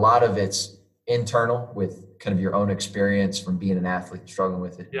a lot of it's internal with kind of your own experience from being an athlete, struggling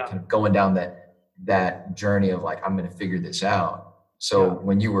with it, kind of going down that journey of like, I'm going to figure this out. So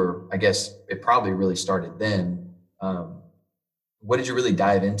when you were, I guess it probably really started then. What did you really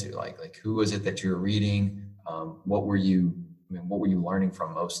dive into? Like who was it that you were reading? What were you learning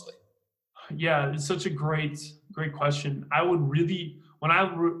from mostly? Yeah, it's such a great question. I would really, when I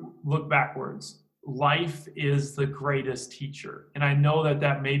look backwards, life is the greatest teacher. And I know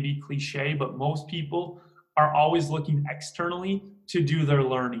that may be cliche, but most people are always looking externally to do their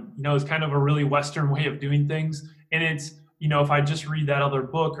learning. It's kind of a really Western way of doing things. And it's, if I just read that other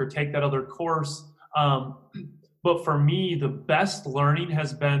book or take that other course. But for me, the best learning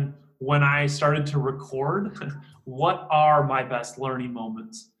has been when I started to record what are my best learning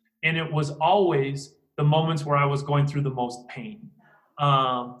moments. And it was always the moments where I was going through the most pain.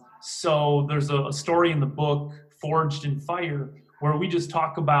 So there's a story in the book, Forged in Fire, where we just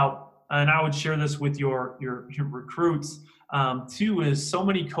talk about, and I would share this with your recruits too, is so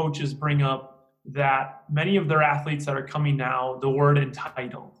many coaches bring up that many of their athletes that are coming now, the word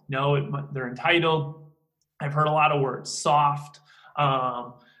entitled. They're entitled. I've heard a lot of words, soft.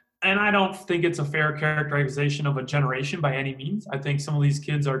 And I don't think it's a fair characterization of a generation by any means. I think some of these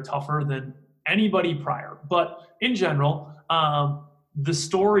kids are tougher than anybody prior. But in general, the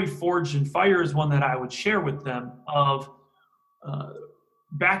story Forged in Fire is one that I would share with them of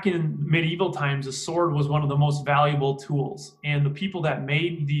back in medieval times, a sword was one of the most valuable tools. And the people that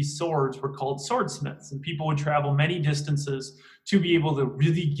made these swords were called swordsmiths. And people would travel many distances to be able to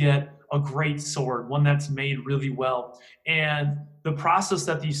really get a great sword, one that's made really well. And the process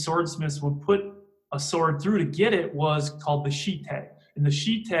that these swordsmiths would put a sword through to get it was called the shite. And the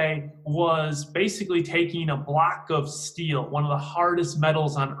shite was basically taking a block of steel, one of the hardest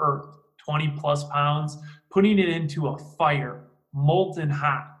metals on earth, 20 plus pounds, putting it into a fire, molten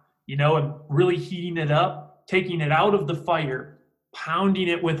hot, and really heating it up, taking it out of the fire, pounding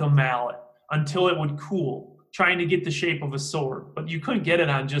it with a mallet until it would cool, trying to get the shape of a sword. But you couldn't get it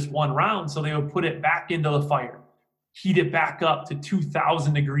on just one round, so they would put it back into the fire, heat it back up to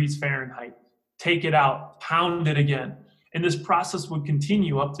 2,000 degrees Fahrenheit, take it out, pound it again. And this process would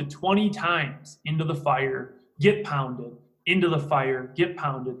continue up to 20 times into the fire, get pounded, into the fire, get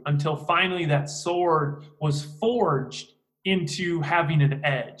pounded, until finally that sword was forged into having an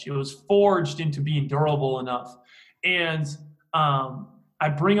edge. It was forged into being durable enough. And I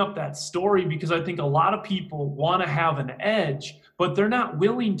bring up that story because I think a lot of people want to have an edge, but they're not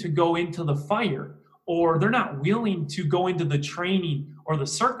willing to go into the fire, or they're not willing to go into the training or the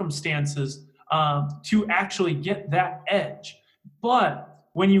circumstances to actually get that edge. But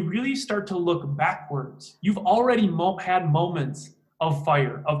when you really start to look backwards, you've already had moments of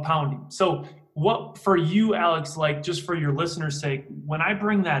fire, of pounding. So what for you, Alex, like just for your listeners' sake, when I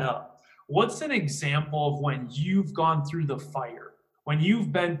bring that up, what's an example of when you've gone through the fire, when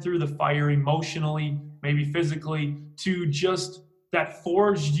you've been through the fire emotionally, maybe physically, to just that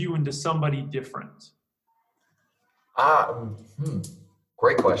forged you into somebody different?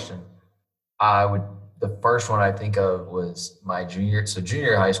 Great question. The first one I think of was my junior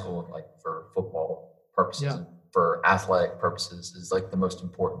year of high school, like for football purposes and for athletic purposes, is like the most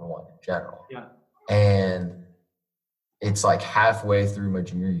important one in general. Yeah. And it's like halfway through my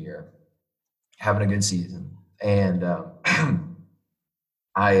junior year, having a good season. And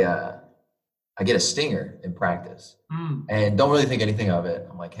I get a stinger in practice and don't really think anything of it.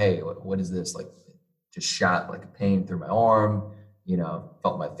 I'm like, hey, what is this? Like, just shot like a pain through my arm,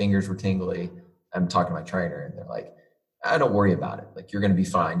 felt my fingers were tingly. I'm talking to my trainer and they're like, don't worry about it. Like, you're going to be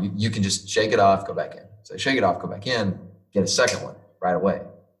fine. You can just shake it off, go back in. So I shake it off, go back in, get a second one right away.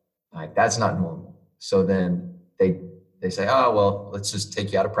 Like, that's not normal. So then they say, oh, well, let's just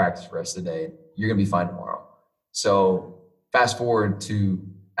take you out of practice for the rest of the day. You're going to be fine tomorrow. So fast forward to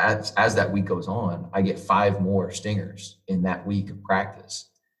as that week goes on, I get 5 more stingers in that week of practice.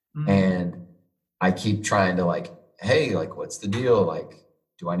 And I keep trying to like, hey, like, what's the deal? Like,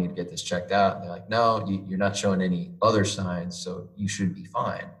 do I need to get this checked out? And they're like, no, you're not showing any other signs, so you should be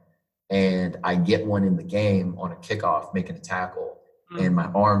fine. And I get one in the game on a kickoff, making a tackle, and my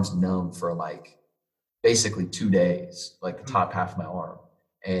arm's numb for like basically 2 days, like the top half of my arm.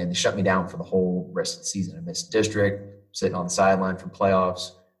 And they shut me down for the whole rest of the season. I missed district, sitting on the sideline for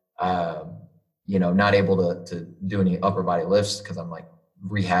playoffs, not able to do any upper body lifts because I'm like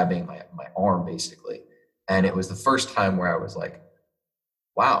rehabbing my arm basically. And it was the first time where I was like,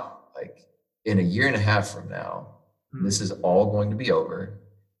 wow, like in a year and a half from now, this is all going to be over.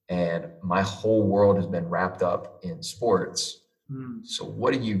 And my whole world has been wrapped up in sports. So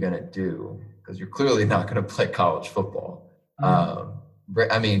what are you going to do? Because you're clearly not going to play college football.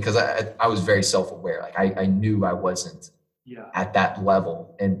 Because I was very self-aware. Like I knew I wasn't at that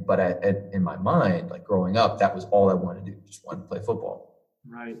level. But in my mind, like growing up, that was all I wanted to do. Just wanted to play football.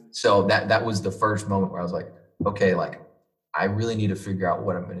 Right. So that was the first moment where I was like, okay, like I really need to figure out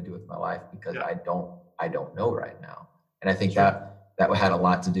what I'm going to do with my life because I don't know right now. And I think that had a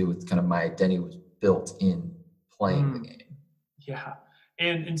lot to do with kind of my identity was built in playing the game. Yeah.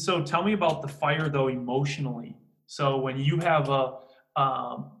 And so tell me about the fire though, emotionally. So when you have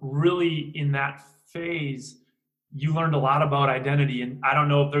really in that phase, you learned a lot about identity. And I don't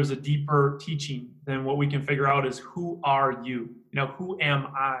know if there's a deeper teaching than what we can figure out is who are you? Who am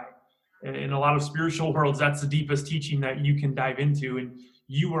I? In a lot of spiritual worlds, that's the deepest teaching that you can dive into. And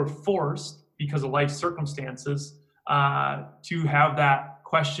you were forced because of life circumstances to have that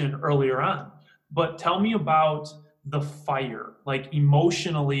question earlier on. But tell me about the fire, like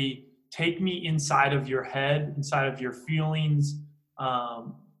emotionally, take me inside of your head, inside of your feelings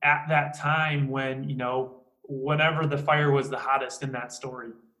at that time when, whenever the fire was the hottest in that story.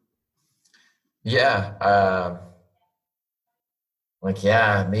 Yeah.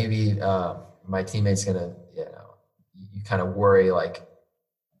 Maybe my teammate's gonna, you kind of worry, like,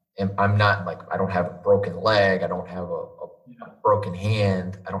 I'm not like, I don't have a broken leg. I don't have a broken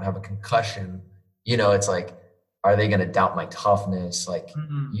hand. I don't have a concussion. It's like, are they going to doubt my toughness? Like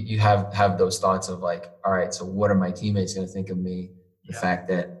you have those thoughts of like, all right, so what are my teammates going to think of me? The fact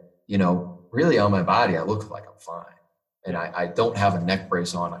that, really on my body, I look like I'm fine. And I don't have a neck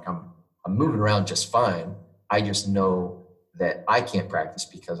brace on. Like I'm moving around just fine. I just know that I can't practice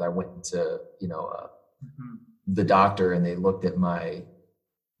because I went into, the doctor and they looked at my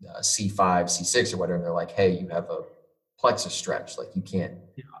C5, C6 or whatever. And they're like, hey, you have a plexus stretch. Like you can't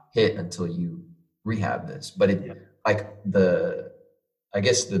hit until you rehab this. But I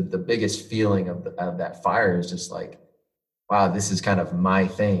guess the biggest feeling of that fire is just like, wow, this is kind of my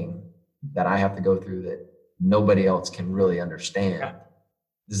thing that I have to go through that nobody else can really understand. Yeah.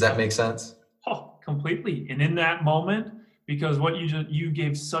 Does that make sense? Oh, completely. And in that moment, because what you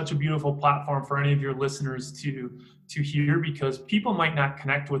gave such a beautiful platform for any of your listeners to hear, because people might not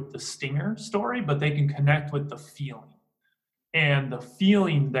connect with the stinger story, but they can connect with the feeling. And the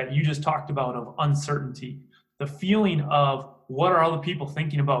feeling that you just talked about of uncertainty, the feeling of what are other people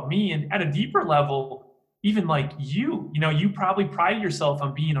thinking about me? And at a deeper level, even like you probably pride yourself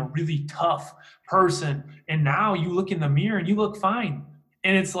on being a really tough person. And now you look in the mirror and you look fine.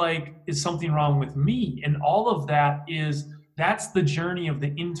 And it's like, is something wrong with me? And all of that's the journey of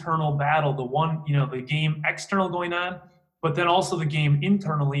the internal battle, the one, the game external going on, but then also the game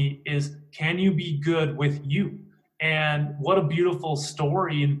internally is, can you be good with you? And what a beautiful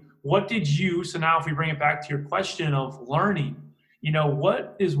story. And what did so now if we bring it back to your question of learning,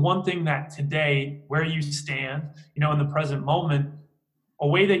 what is one thing that today, where you stand, in the present moment, a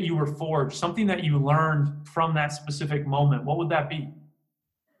way that you were forged, something that you learned from that specific moment, what would that be?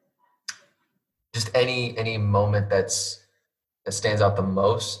 Just any moment that stands out the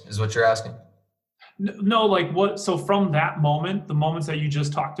most is what you're asking? No, like what, so from that moment, the moments that you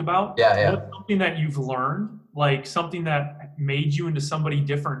just talked about, Yeah. what's something that you've learned, like something that made you into somebody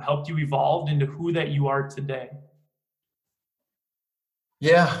different, helped you evolve into who that you are today?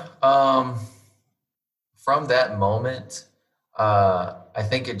 Yeah. From that moment, I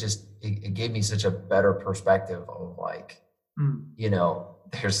think it gave me such a better perspective of like,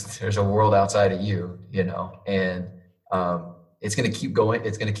 there's a world outside of you, and it's going to keep going.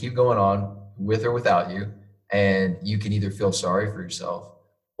 It's going to keep going on with or without you. And you can either feel sorry for yourself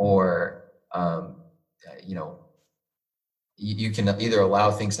or, you can either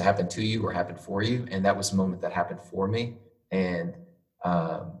allow things to happen to you or happen for you. And that was the moment that happened for me. And,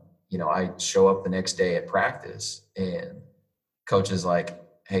 I show up the next day at practice and coach is like,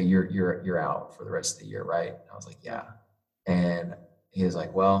 "Hey, you're out for the rest of the year, right?" I was like, "Yeah." And he was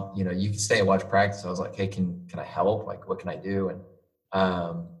like, "Well, you can stay and watch practice." I was like, "Hey, can I help? Like, what can I do?" And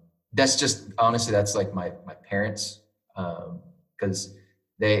that's just honestly, that's like my parents, because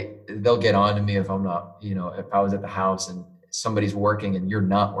they'll get on to me if I'm not, if I was at the house and somebody's working and you're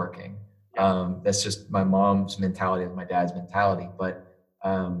not working. That's just my mom's mentality and my dad's mentality. But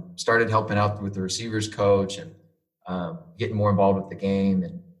started helping out with the receivers coach and getting more involved with the game.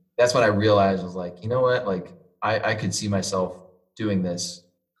 And that's when I realized, I was like, you know what, like I could see myself doing this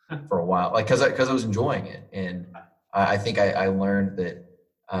for a while, like, cause I was enjoying it. And I think I learned that,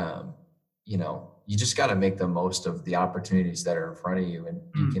 you just got to make the most of the opportunities that are in front of you. And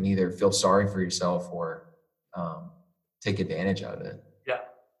you can either feel sorry for yourself or take advantage of it. Yeah.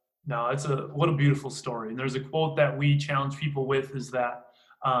 No, what a beautiful story. And there's a quote that we challenge people with is that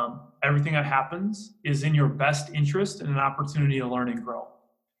everything that happens is in your best interest and an opportunity to learn and grow.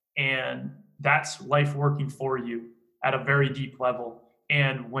 And that's life working for you at a very deep level.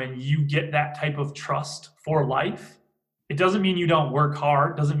 And when you get that type of trust for life, it doesn't mean you don't work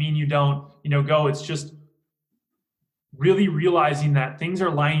hard, doesn't mean you don't, go. It's just really realizing that things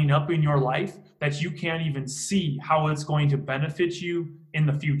are lining up in your life that you can't even see how it's going to benefit you in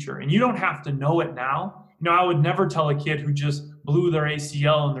the future. And you don't have to know it now. I would never tell a kid who just blew their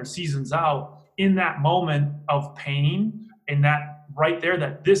ACL and their season's out in that moment of pain and that right there,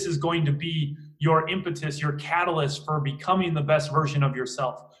 that this is going to be your impetus, your catalyst for becoming the best version of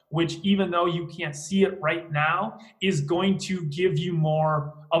yourself, which even though you can't see it right now, is going to give you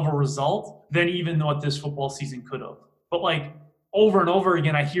more of a result than even what this football season could have. But like over and over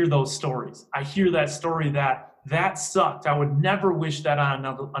again, I hear those stories. I hear that story that sucked. I would never wish that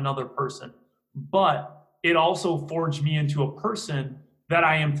on another person. But it also forged me into a person that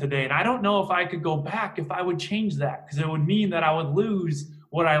I am today. And I don't know if I could go back, if I would change that, because it would mean that I would lose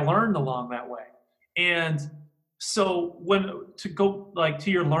what I learned along that way. And so to go like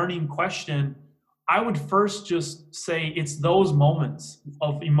to your learning question, I would first just say it's those moments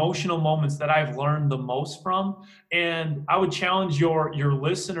of emotional moments that I've learned the most from. And I would challenge your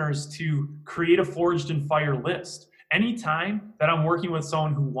listeners to create a Forged in Fire list. Anytime that I'm working with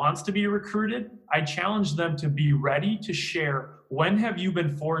someone who wants to be recruited, I challenge them to be ready to share, when have you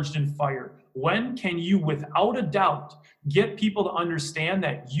been forged in fire? When can you, without a doubt, get people to understand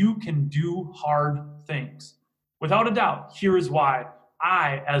that you can do hard things? Without a doubt, here is why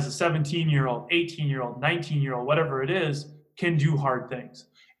I, as a 17-year-old, 18-year-old, 19-year-old, whatever it is, can do hard things.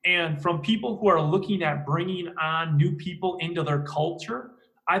 And from people who are looking at bringing on new people into their culture,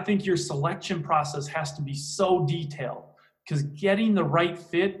 I think your selection process has to be so detailed because getting the right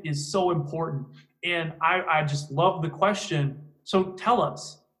fit is so important. And I just love the question. So tell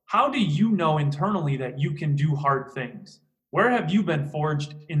us, how do you know internally that you can do hard things? Where have you been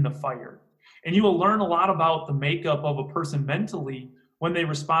forged in the fire? And you will learn a lot about the makeup of a person mentally when they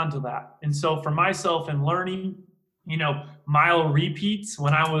respond to that. And so for myself in learning, mile repeats,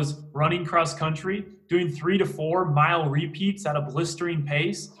 when I was running cross country, doing 3 to 4 mile repeats at a blistering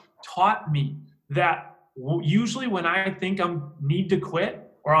pace taught me that usually when I think I need to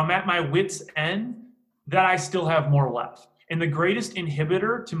quit or I'm at my wit's end, that I still have more left. And the greatest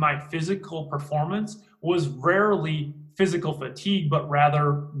inhibitor to my physical performance was rarely physical fatigue, but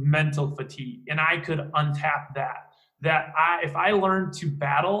rather mental fatigue. And I could untap that. If I learned to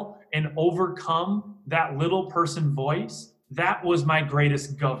battle and overcome that little person voice, that was my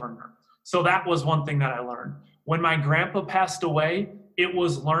greatest governor. So that was one thing that I learned. When my grandpa passed away, it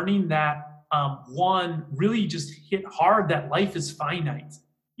was learning that one really just hit hard that life is finite,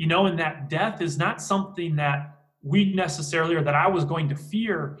 and that death is not something that we necessarily, or that I was going to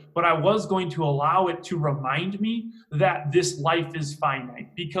fear, but I was going to allow it to remind me that this life is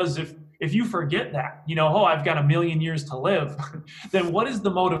finite. Because if you forget that, I've got 1,000,000 years to live, then what is the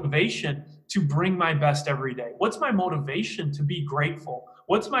motivation to bring my best every day? What's my motivation to be grateful?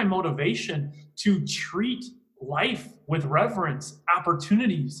 What's my motivation to treat life with reverence,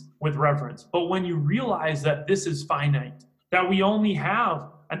 opportunities with reverence? But when you realize that this is finite, that we only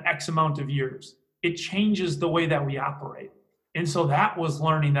have an X amount of years, it changes the way that we operate. And so that was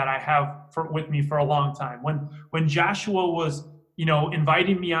learning that I have with me for a long time. When Joshua was,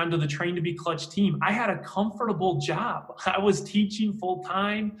 inviting me onto the Train to Be Clutch team, I had a comfortable job. I was teaching full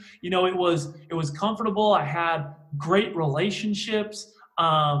time. It was comfortable. I had great relationships.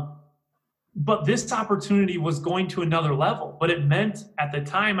 But this opportunity was going to another level. But it meant at the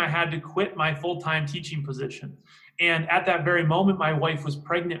time I had to quit my full-time teaching position. And at that very moment, my wife was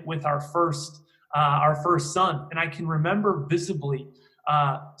pregnant with our first son. And I can remember visibly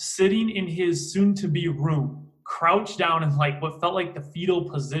sitting in his soon-to-be room, crouched down in what felt like the fetal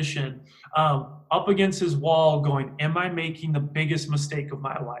position, up against his wall going, am I making the biggest mistake of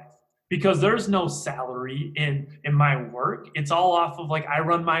my life? Because there's no salary in my work. It's all off of I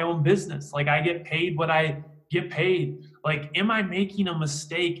run my own business. I get paid what I get paid. Am I making a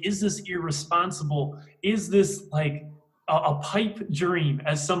mistake? Is this irresponsible? Is this a pipe dream,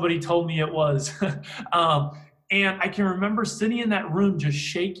 as somebody told me it was? And I can remember sitting in that room just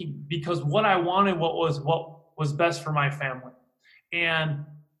shaking, because what I wanted, what was best for my family. And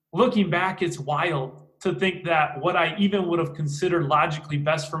looking back, it's wild to think that what I even would have considered logically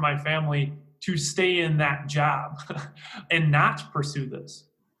best for my family, to stay in that job and not pursue this.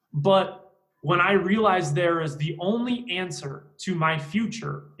 But when I realized there is the only answer to my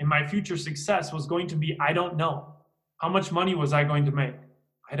future and my future success was going to be, I don't know. How much money was I going to make?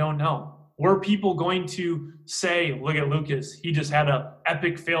 I don't know. Were people going to say, look at Lucas, he just had an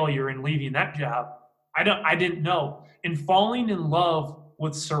epic failure in leaving that job? I didn't know. And falling in love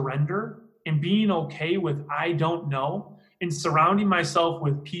with surrender and being okay with I don't know, and surrounding myself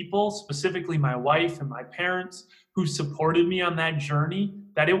with people, specifically my wife and my parents, who supported me on that journey,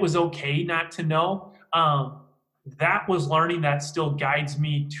 that it was okay not to know, that was learning that still guides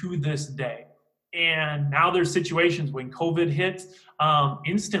me to this day. And now there's situations when COVID hit,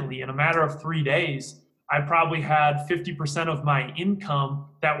 instantly, in a matter of 3 days, I probably had 50% of my income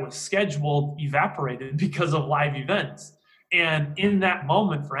that was scheduled evaporated because of live events. And in that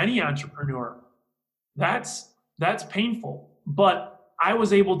moment, for any entrepreneur, that's painful. But I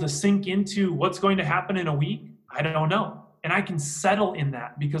was able to sink into what's going to happen in a week. I don't know. And I can settle in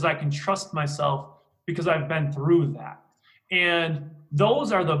that because I can trust myself, because I've been through that. And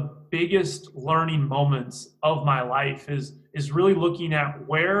those are the biggest learning moments of my life, is really looking at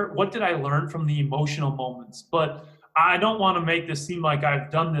what did I learn from the emotional moments. But I don't want to make this seem like I've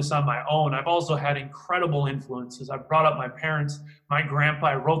done this on my own. I've also had incredible influences. I brought up my parents, my grandpa.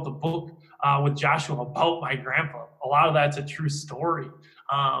 I wrote the book with Joshua about my grandpa. A lot of that's a true story.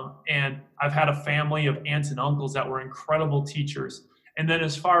 And I've had a family of aunts and uncles that were incredible teachers. And then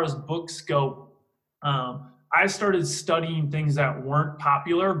as far as books go, I started studying things that weren't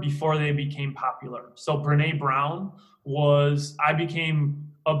popular before they became popular. So Brené Brown I became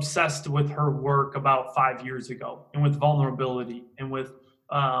obsessed with her work about 5 years ago, and with vulnerability, and with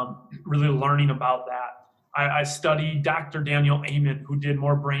really learning about that. I studied Dr. Daniel Amen, who did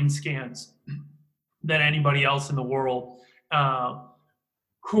more brain scans than anybody else in the world. I'm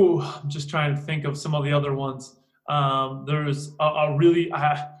just trying to think of some of the other ones. There's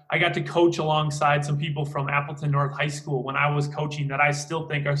I got to coach alongside some people from Appleton North High School when I was coaching, that I still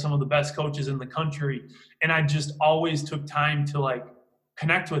think are some of the best coaches in the country. And I just always took time to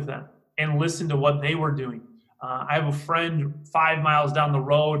connect with them and listen to what they were doing. I have a friend 5 miles down the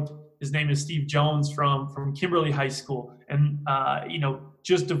road. His name is Steve Jones from Kimberly High School. And,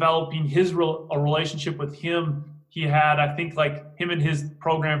 just developing a relationship with him. He had, I think, him and his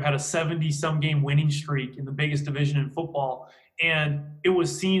program had a 70-some game winning streak in the biggest division in football. And it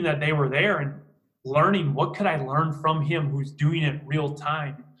was seeing that they were there and learning, what could I learn from him who's doing it real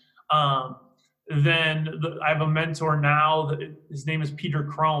time? Then I have a mentor now, his name is Peter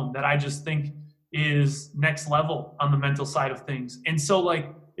Crone, that I just think is next level on the mental side of things. And so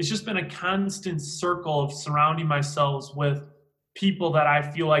it's just been a constant circle of surrounding myself with people that I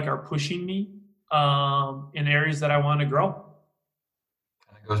feel like are pushing me in areas that I want to grow.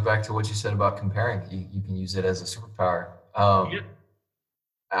 And it goes back to what you said about comparing. You can use it as a superpower.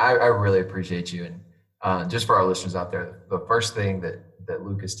 I really appreciate you. And just for our listeners out there, the first thing that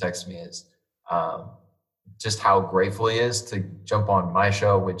Lucas texted me is just how grateful he is to jump on my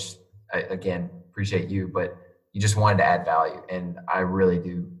show, which I, again, appreciate you, but you just wanted to add value. And I really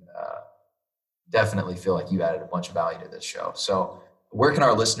do definitely feel like you added a bunch of value to this show. So where can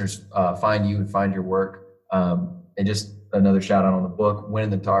our listeners find you and find your work? And just another shout out on the book, Win in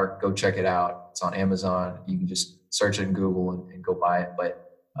the Dark. Go check it out. It's on Amazon. You can just search it in Google and go buy it. But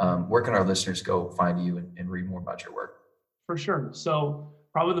where can our listeners go find you and read more about your work? For sure. So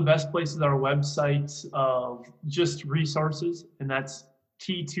probably the best place is our website of just resources, and that's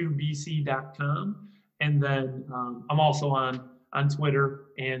t2bc.com. And then I'm also on Twitter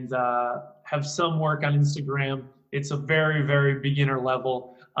and have some work on Instagram. It's a very, very beginner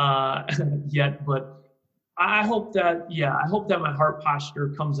level yet, but I hope that my heart posture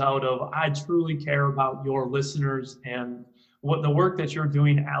comes out of, I truly care about your listeners and what the work that you're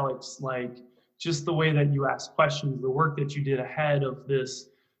doing, Alex, like just the way that you ask questions, the work that you did ahead of this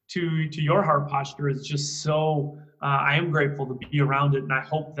to your heart posture is just so, I am grateful to be around it. And I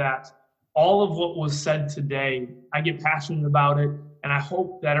hope that all of what was said today, I get passionate about it. And I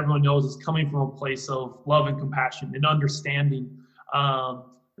hope that everyone knows it's coming from a place of love and compassion and understanding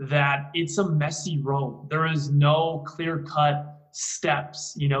that it's a messy road. There is no clear-cut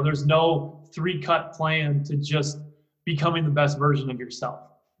steps. There's no 3-cut plan to just becoming the best version of yourself.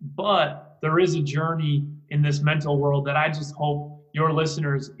 But there is a journey in this mental world that I just hope your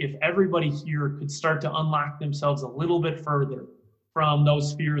listeners, if everybody here could start to unlock themselves a little bit further from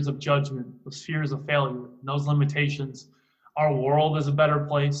those fears of judgment, those fears of failure, and those limitations, our world is a better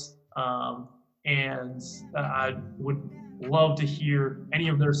place. And I would love to hear any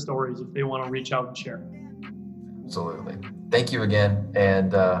of their stories if they want to reach out and share. Absolutely. Thank you again.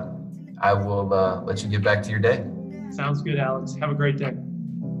 And I will let you get back to your day. Sounds good, Alex. Have a great day.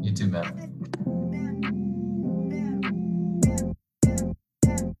 You too, man.